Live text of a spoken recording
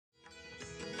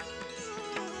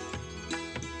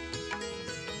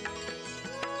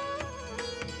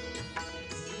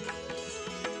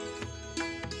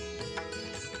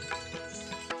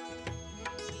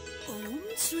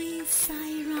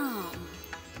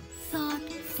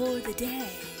for the day.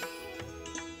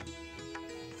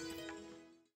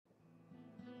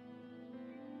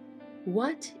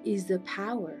 What is the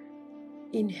power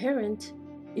inherent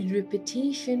in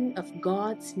repetition of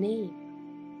God's name?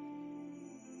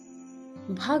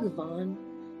 Bhagawan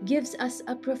gives us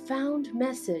a profound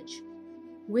message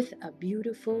with a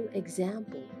beautiful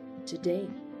example today.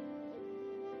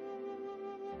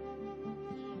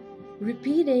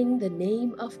 Repeating the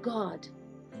name of God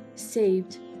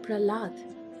saved Prahladha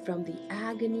from the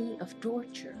agony of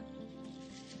torture.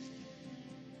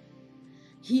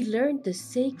 He learned the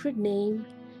sacred name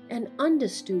and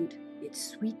understood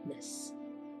its sweetness.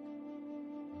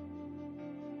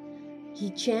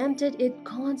 He chanted it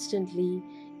constantly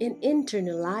and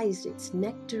internalized its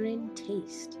nectarine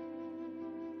taste.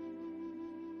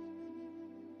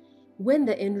 When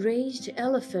the enraged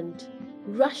elephant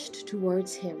rushed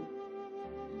towards him,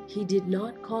 he did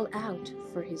not call out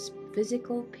for his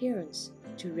physical appearance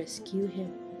to rescue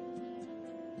him.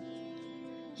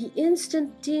 He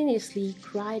instantaneously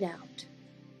cried out,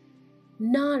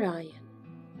 "Narayana!"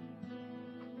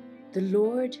 The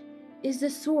Lord is the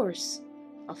source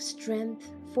of strength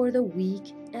for the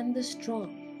weak and the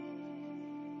strong.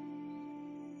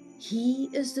 He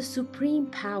is the supreme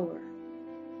power.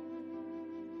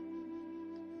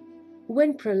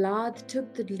 When Prahladha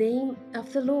took the name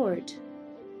of the Lord,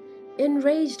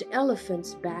 enraged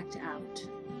elephants backed out.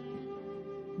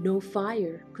 No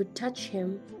fire could touch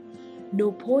him,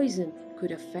 no poison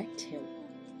could affect him.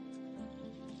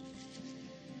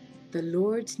 The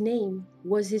Lord's name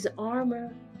was his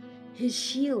armor, his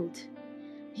shield,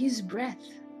 his breath,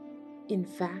 in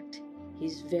fact,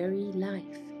 his very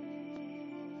life.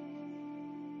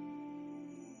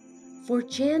 For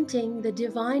chanting the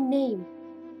divine name,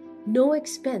 no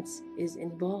expense is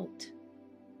involved.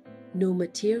 No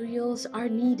materials are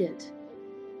needed.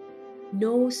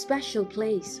 No special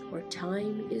place or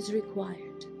time is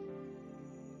required.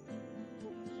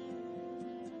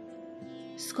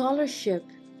 Scholarship,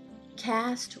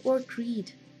 caste, or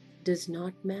creed does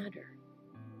not matter.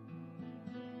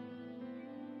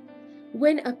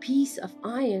 When a piece of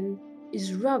iron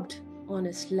is rubbed on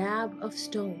a slab of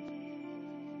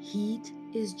stone, heat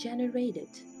is generated.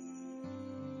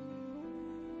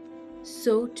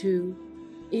 So too,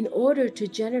 in order to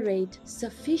generate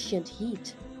sufficient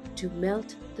heat to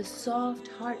melt the soft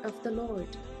heart of the Lord,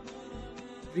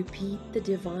 repeat the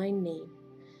divine name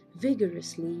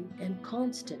vigorously and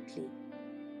constantly.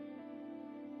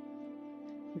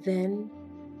 Then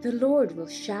the Lord will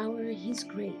shower His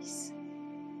grace.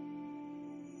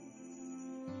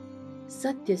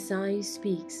 Satya Sai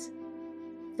Speaks,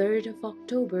 3rd of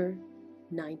October,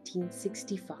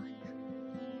 1965.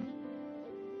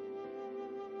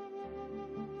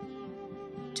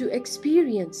 To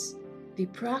experience the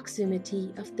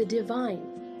proximity of the divine,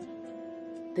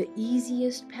 the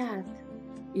easiest path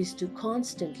is to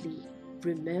constantly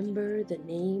remember the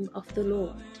name of the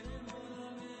Lord.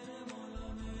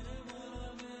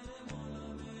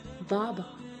 Baba.